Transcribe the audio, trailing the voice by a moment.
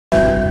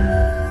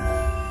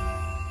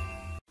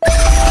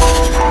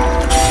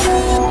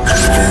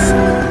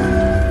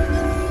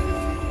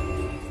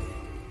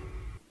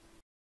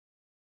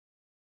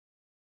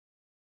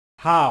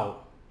how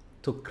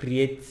to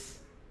create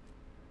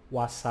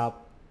WhatsApp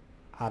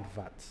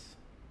adverts.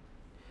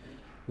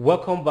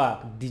 Welcome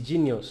back,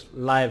 DGenius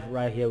live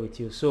right here with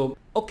you. So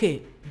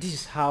okay, this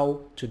is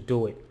how to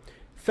do it.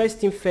 First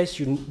thing first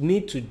you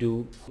need to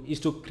do is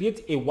to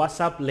create a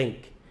WhatsApp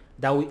link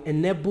that will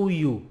enable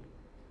you,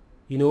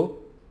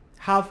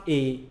 have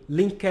a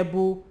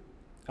linkable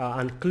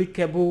and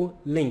clickable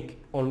link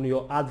on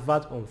your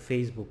advert on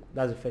Facebook.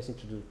 That's the first thing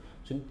to do.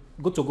 So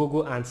go to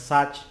Google and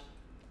search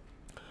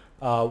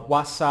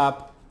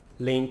WhatsApp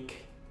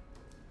link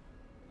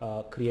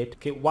creator.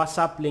 Okay,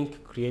 WhatsApp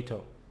link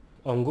creator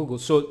on Google.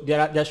 So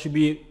there should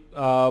be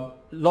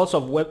lots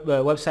of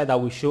websites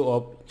that will show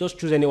up. Just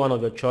choose any one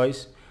of your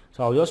choice.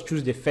 So I'll just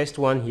choose the first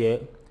one here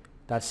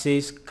that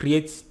says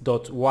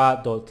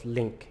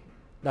create.wa.link.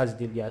 That's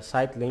their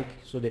site link.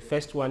 So the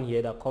first one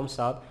here that comes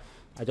out,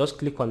 I just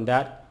click on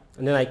that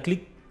and then I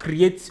click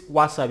create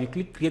WhatsApp. You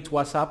click create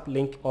WhatsApp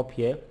link up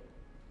here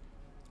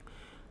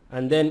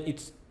and then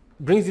it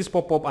brings this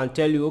pop-up and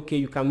tell you, okay,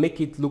 you can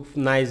make it look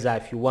nicer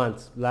if you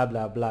want, blah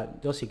blah blah.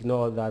 Just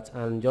ignore all that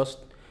and just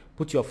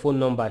put your phone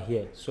number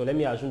here. So let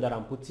me assume that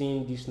I'm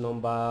putting this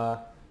number,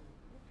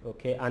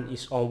 okay, and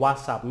it's on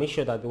WhatsApp. Make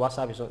sure that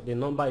the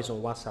number is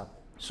on WhatsApp.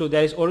 So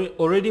there is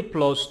already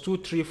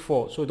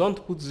 +234. So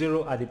don't put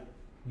 0 at the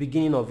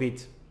beginning of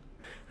it.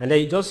 And then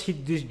you just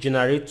hit this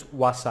generate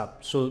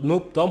WhatsApp. So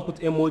nope, don't put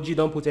emoji,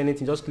 don't put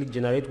anything, just click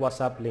generate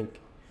WhatsApp link.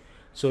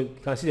 So you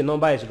can see the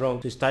number is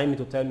wrong. So it's tell me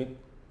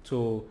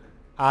to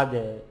add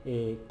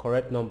a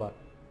correct number,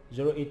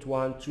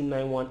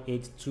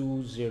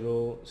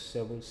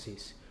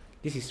 08129182076.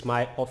 This is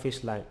my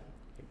office line.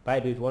 By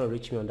the way, if you want to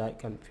reach me on that, you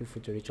can feel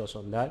free to reach us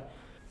on that.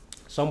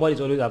 Somebody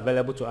is always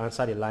available to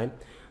answer the line.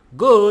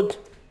 Good,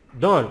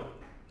 done,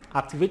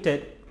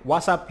 activated,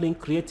 WhatsApp link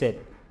created.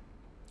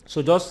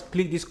 So just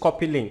click this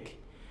copy link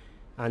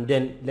and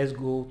then let's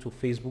go to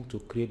Facebook to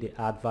create the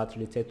advert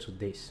related to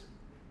this.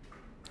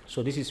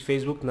 So this is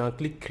Facebook. Now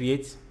click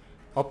create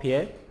up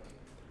here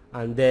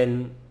and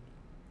then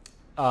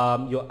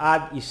your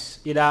ad is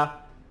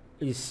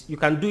you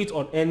can do it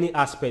on any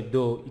aspect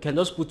though. You can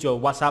just put your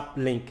WhatsApp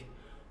link.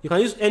 You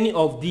can use any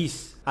of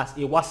these as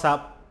a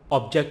WhatsApp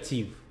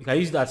objective. You can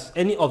use it as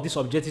any of these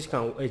objectives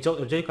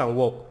can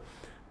work.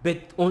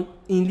 But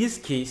in this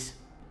case,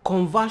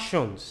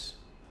 conversions,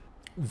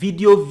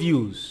 video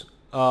views,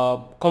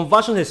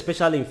 conversions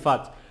especially, in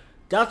fact,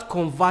 that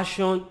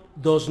conversion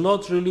does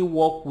not really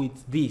work with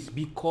this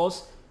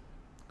because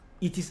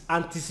it is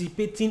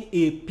anticipating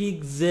a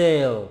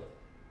pixel.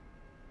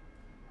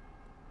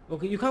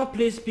 Okay, you can't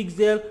place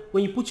pixel.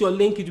 When you put your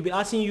link, it will be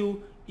asking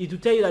you, it will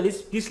tell you that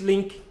this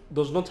link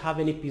does not have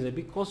any pixel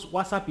because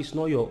WhatsApp is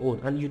not your own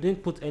and you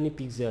didn't put any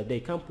pixel there.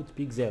 You can't put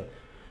pixel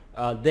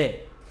there.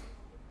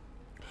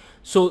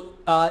 So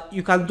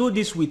you can do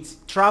this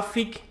with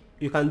traffic.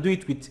 You can do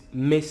it with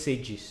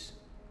messages.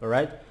 All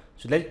right.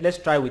 So let's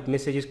try with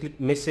messages. Click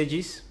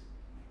messages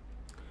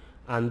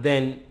and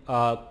then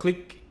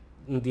click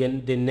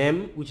the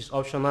name, which is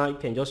optional. You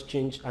can just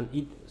change and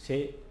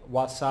say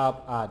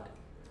WhatsApp ad.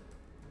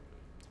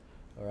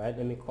 All right,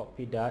 let me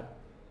copy that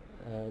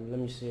and let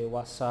me say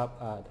WhatsApp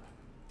ad,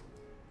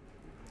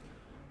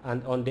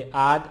 and on the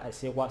ad I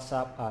say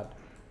WhatsApp ad.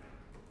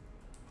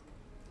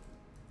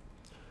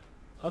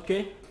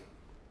 Okay,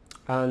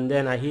 and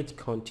then I hit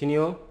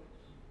continue.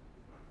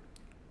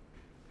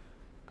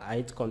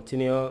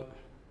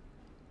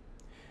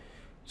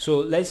 So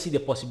let's see the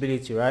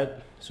possibility, right?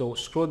 So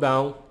scroll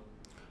down.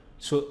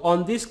 So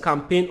on this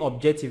campaign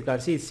objective, you can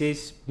see it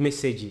says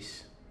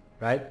messages,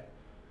 right?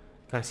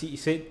 You can see it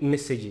says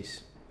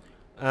messages.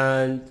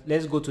 And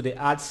let's go to the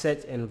ad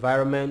set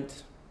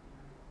environment.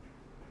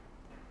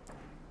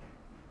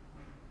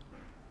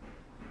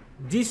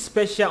 This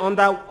special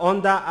under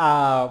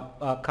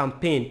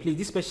campaign, please,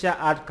 this special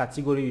ad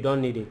category, you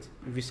don't need it.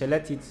 If you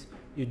select it,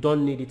 you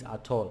don't need it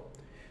at all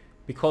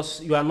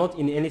because you are not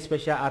in any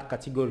special ad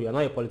category. You're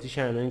not a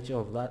politician or anything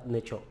of that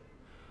nature.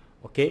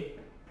 Okay,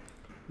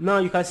 now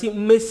you can see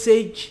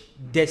message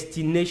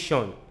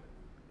destination.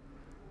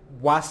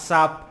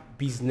 WhatsApp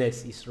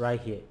business is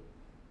right here.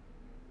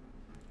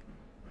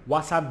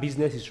 WhatsApp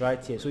business is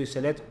right here. So you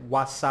select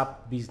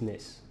WhatsApp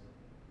business.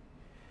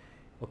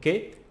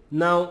 Okay,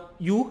 now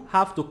you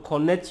have to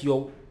connect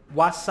your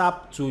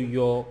WhatsApp to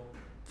your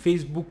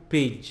Facebook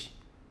page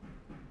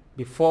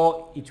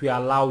before it will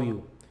allow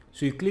you.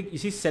 So you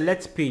see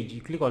select page, you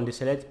click on the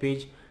select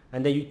page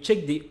and then you check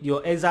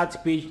your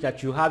exact page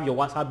that you have your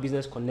WhatsApp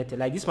business connected.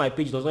 Like this, my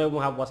page does not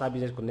even have WhatsApp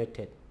business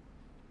connected.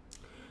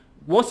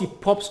 Once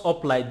it pops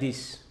up like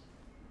this,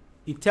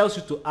 it tells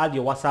you to add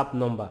your WhatsApp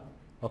number.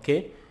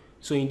 Okay,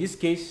 so in this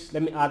case,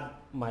 let me add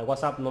my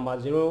WhatsApp number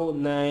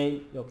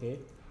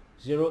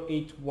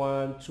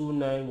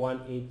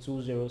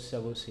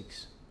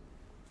 08129182076.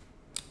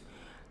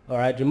 All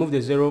right, remove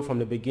the 0 from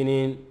the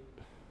beginning.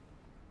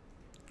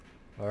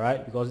 All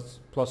right, because it's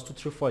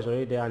 +234 is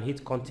already there, and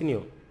hit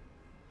continue.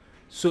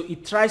 So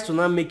it tries to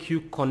now make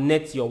you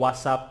connect your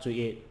WhatsApp to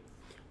it.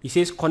 It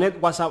says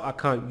connect WhatsApp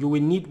account. You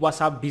will need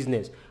WhatsApp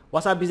business.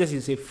 WhatsApp Business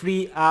is a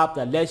free app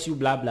that lets you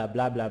blah blah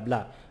blah blah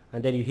blah,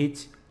 and then you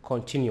hit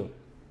continue.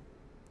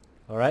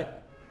 All right.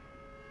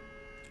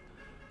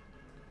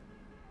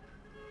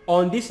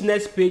 On this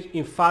next page,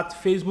 in fact,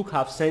 Facebook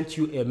have sent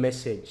you a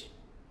message.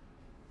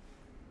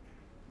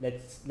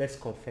 Let's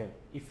confirm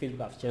if Facebook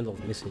have sent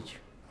a message.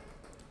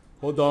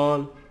 Hold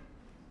on,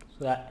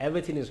 so that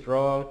everything is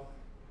wrong.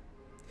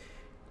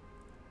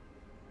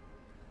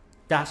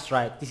 That's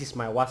right. This is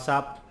my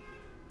WhatsApp,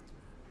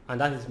 and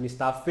that is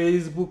Mr.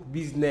 Facebook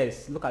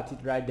Business. Look at it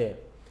right there.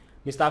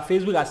 Mr.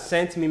 Facebook has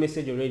sent me a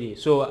message already.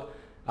 So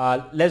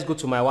let's go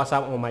to my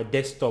WhatsApp on my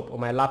desktop or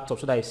my laptop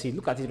so that you see.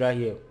 Look at it right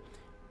here.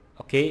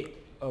 Okay.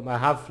 I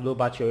have low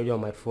battery already on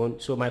my phone,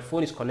 so my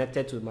phone is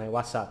connected to my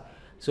WhatsApp.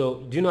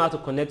 So do you know how to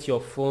connect your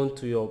phone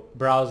to your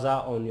browser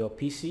on your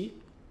PC?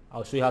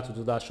 I'll show you how to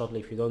do that shortly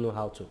if you don't know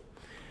how to.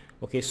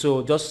 Okay,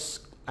 so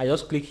I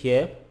just click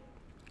here,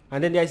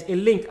 and then there's a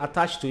link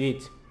attached to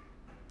it.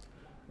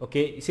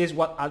 Okay, it says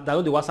what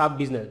download the WhatsApp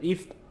Business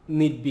if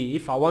need be.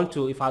 If I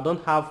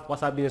don't have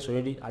WhatsApp Business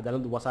already, I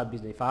download the WhatsApp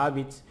Business. If I have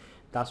it,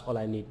 that's all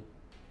I need.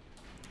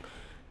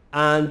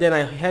 And then I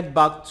head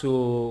back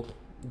to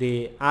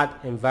the ad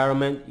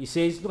environment. It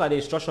says, look at the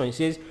instruction. It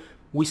says,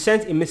 we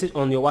sent a message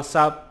on your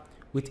WhatsApp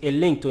with a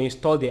link to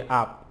install the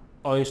app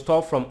or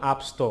install from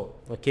App Store.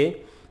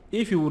 Okay,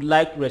 if you would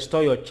like to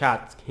restore your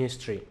chat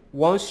history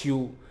once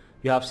you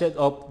have set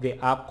up the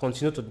app,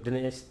 continue to the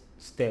next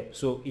step.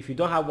 So if you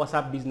don't have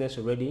WhatsApp Business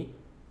already,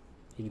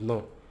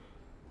 ignore.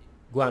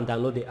 Go and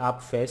download the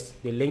app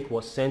first. The link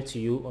was sent to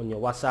you on your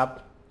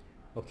WhatsApp.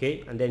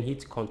 Okay, and then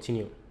hit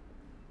continue.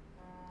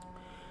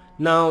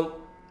 Now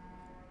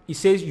it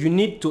says you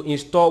need to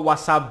install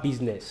WhatsApp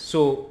Business.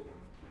 So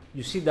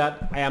you see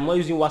that I am not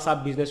using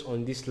WhatsApp Business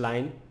on this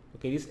line.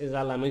 Okay, this is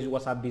a line. I'm using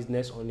WhatsApp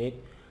Business on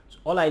it. So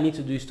all I need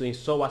to do is to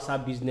install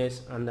WhatsApp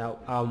Business, and I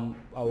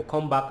will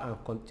come back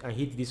and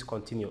hit this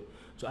continue.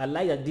 So I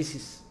like that this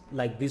is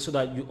like this so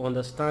that you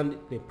understand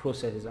the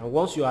processes. And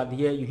once you are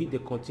here, you hit the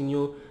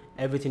continue.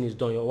 Everything is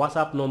done. Your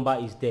WhatsApp number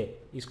is there.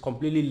 It's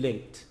completely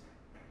linked.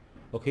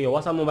 Okay, your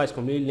WhatsApp number is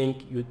completely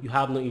linked. You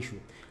have no issue.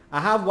 I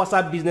have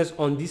WhatsApp Business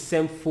on this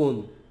same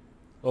phone.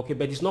 Okay,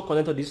 but it's not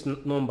connected to this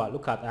number.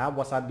 Look at, I have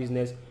WhatsApp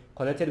Business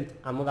connected with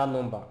another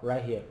number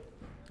right here.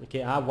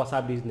 Okay, I have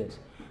WhatsApp Business.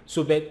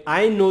 So, but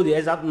I know the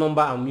exact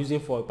number I'm using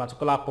for a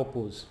particular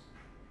purpose.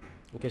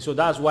 Okay, so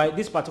that's why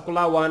this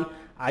particular one,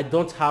 I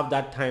don't have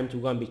that time to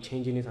go and be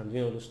changing it and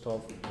doing all this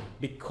stuff,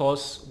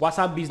 because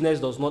WhatsApp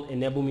Business does not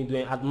enable me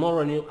doing. I'm not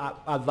running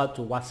advert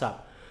to WhatsApp.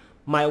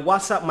 My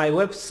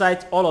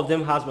website, all of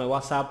them has my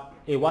WhatsApp.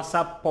 A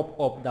WhatsApp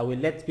pop-up that will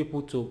let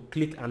people to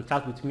click and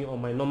chat with me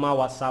on my normal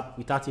WhatsApp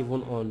without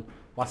even on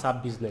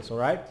WhatsApp Business. All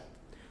right,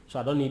 so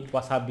I don't need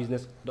WhatsApp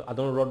Business. I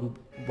don't run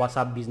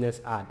WhatsApp Business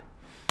ad.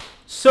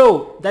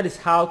 So that is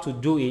how to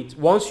do it.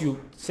 Once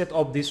you set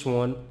up this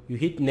one, you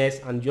hit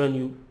next, and then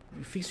you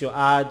fix your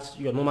ads,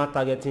 your normal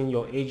targeting,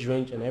 your age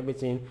range and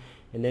everything,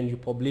 and then you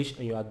publish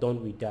and you are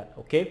done with that.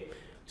 Okay,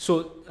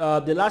 so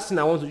the last thing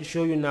I want to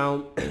show you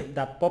now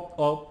that popped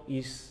up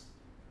is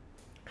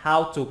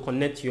how to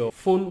connect your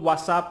phone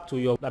WhatsApp to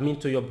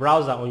your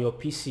browser on your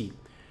PC.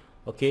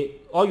 Okay,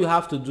 all you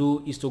have to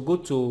do is to go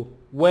to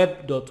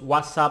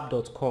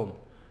web.whatsapp.com.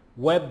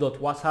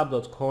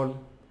 web.whatsapp.com.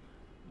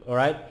 all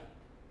right,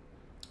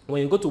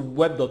 when you go to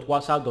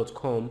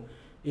web.whatsapp.com,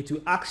 it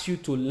will ask you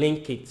to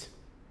link it.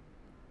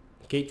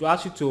 Okay, it will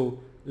ask you to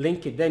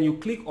link it. Then you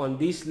click on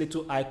this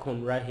little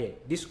icon right here,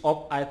 this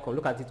up icon.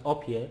 Look at it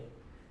up here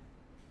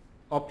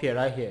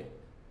right here,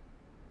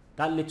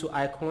 that little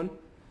icon.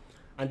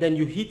 And then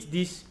you hit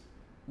this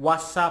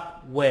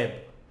WhatsApp web,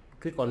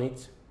 click on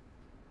it.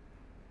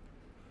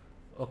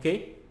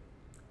 Okay,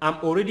 I'm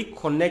already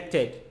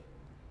connected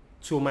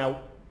to my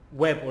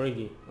web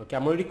already. Okay,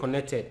 I'm already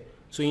connected.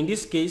 So in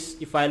this case,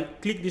 if I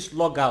click this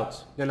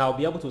logout, then I'll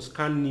be able to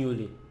scan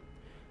newly.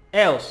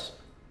 Else,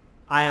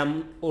 I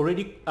am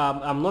already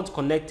I'm not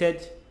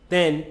connected.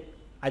 Then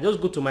I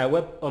just go to my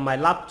web on my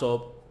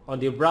laptop on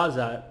the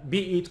browser,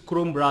 be it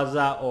Chrome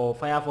browser or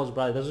Firefox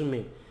browser, doesn't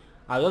mean.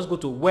 I'll just go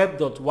to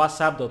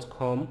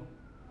web.whatsapp.com,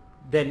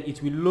 then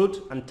it will load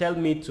and tell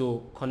me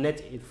to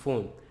connect a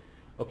phone.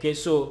 Okay,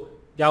 so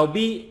there will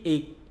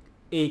be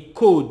a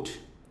code,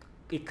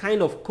 a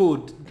kind of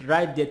code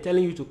right there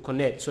telling you to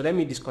connect. So let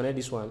me disconnect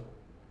this one,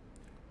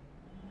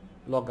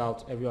 log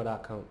out every other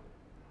account.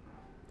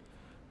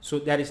 So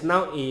there is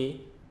now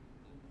a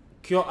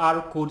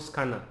QR code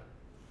scanner.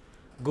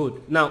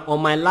 Good. Now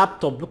on my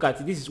laptop, look at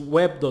it. This is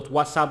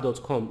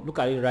web.whatsapp.com. Look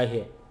at it right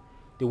here.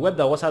 The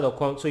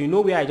web.whatsapp.com. So you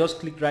know where I just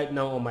clicked right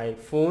now on my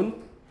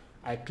phone.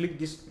 I click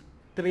this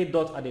 3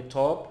 dots at the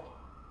top,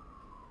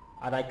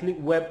 and I click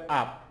web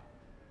app,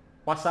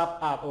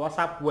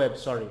 WhatsApp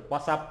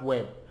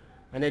web,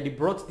 and then they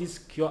brought this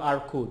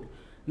QR code.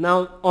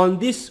 Now on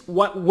this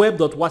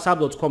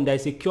web.whatsapp.com, there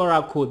is a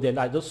QR code. Then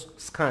I just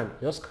scan,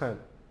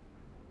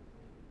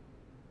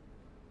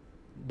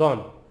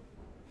 done.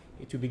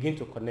 It will begin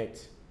to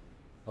connect.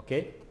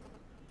 Okay,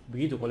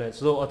 begin to connect.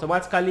 So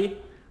automatically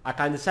I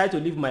can decide to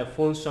leave my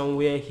phone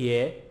somewhere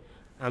here,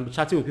 and be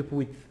chatting with people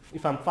with,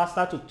 if I'm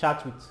faster to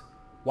chat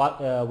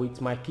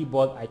with my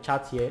keyboard, I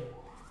chat here.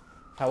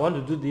 If I want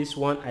to do this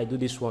one, I do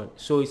this one.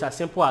 So it's as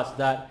simple as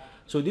that.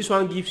 So this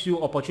one gives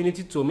you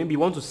opportunity to maybe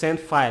want to send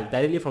file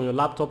directly from your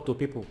laptop to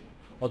people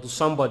or to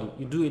somebody.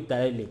 You do it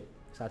directly.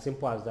 It's as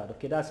simple as that.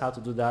 Okay, that's how to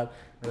do that.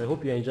 And I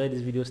hope you enjoyed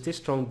this video. Stay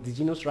strong.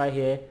 DJNews right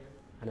here,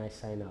 and I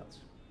sign out.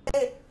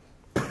 Hey,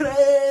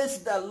 praise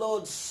the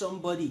Lord,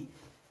 somebody.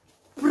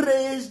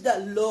 Praise the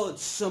Lord,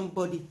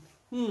 somebody.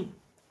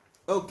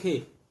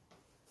 Okay.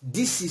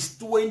 This is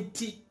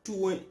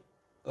 2020.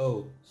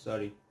 Oh,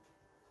 sorry.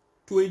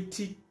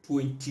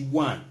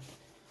 2021.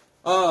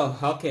 Oh,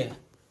 okay.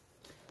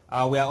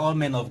 We are all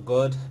men of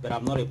God, but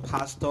I'm not a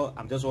pastor.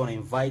 I just want to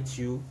invite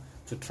you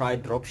to try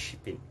drop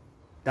shipping.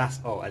 That's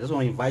all. I just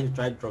want to invite you to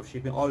try drop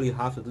shipping. All you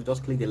have to do,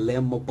 just click the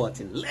learn more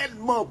button. Learn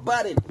more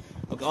button.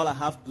 Okay, all I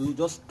have to do,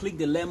 just click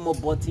the learn more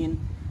button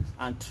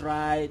and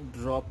try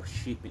drop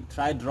shipping.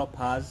 Try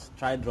droppers,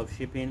 try drop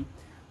shipping.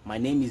 My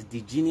name is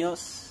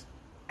DJNews,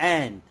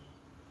 and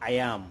I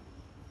am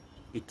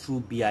a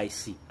true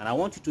BIC, and I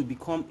want you to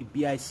become a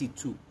BIC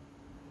too.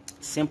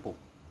 Simple.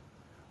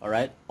 All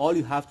right, all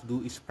you have to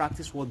do is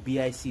practice what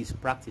BIC is.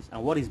 Practice.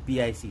 And what is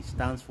BIC? It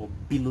stands for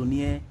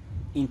Billionaire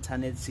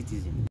Internet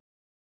Citizen.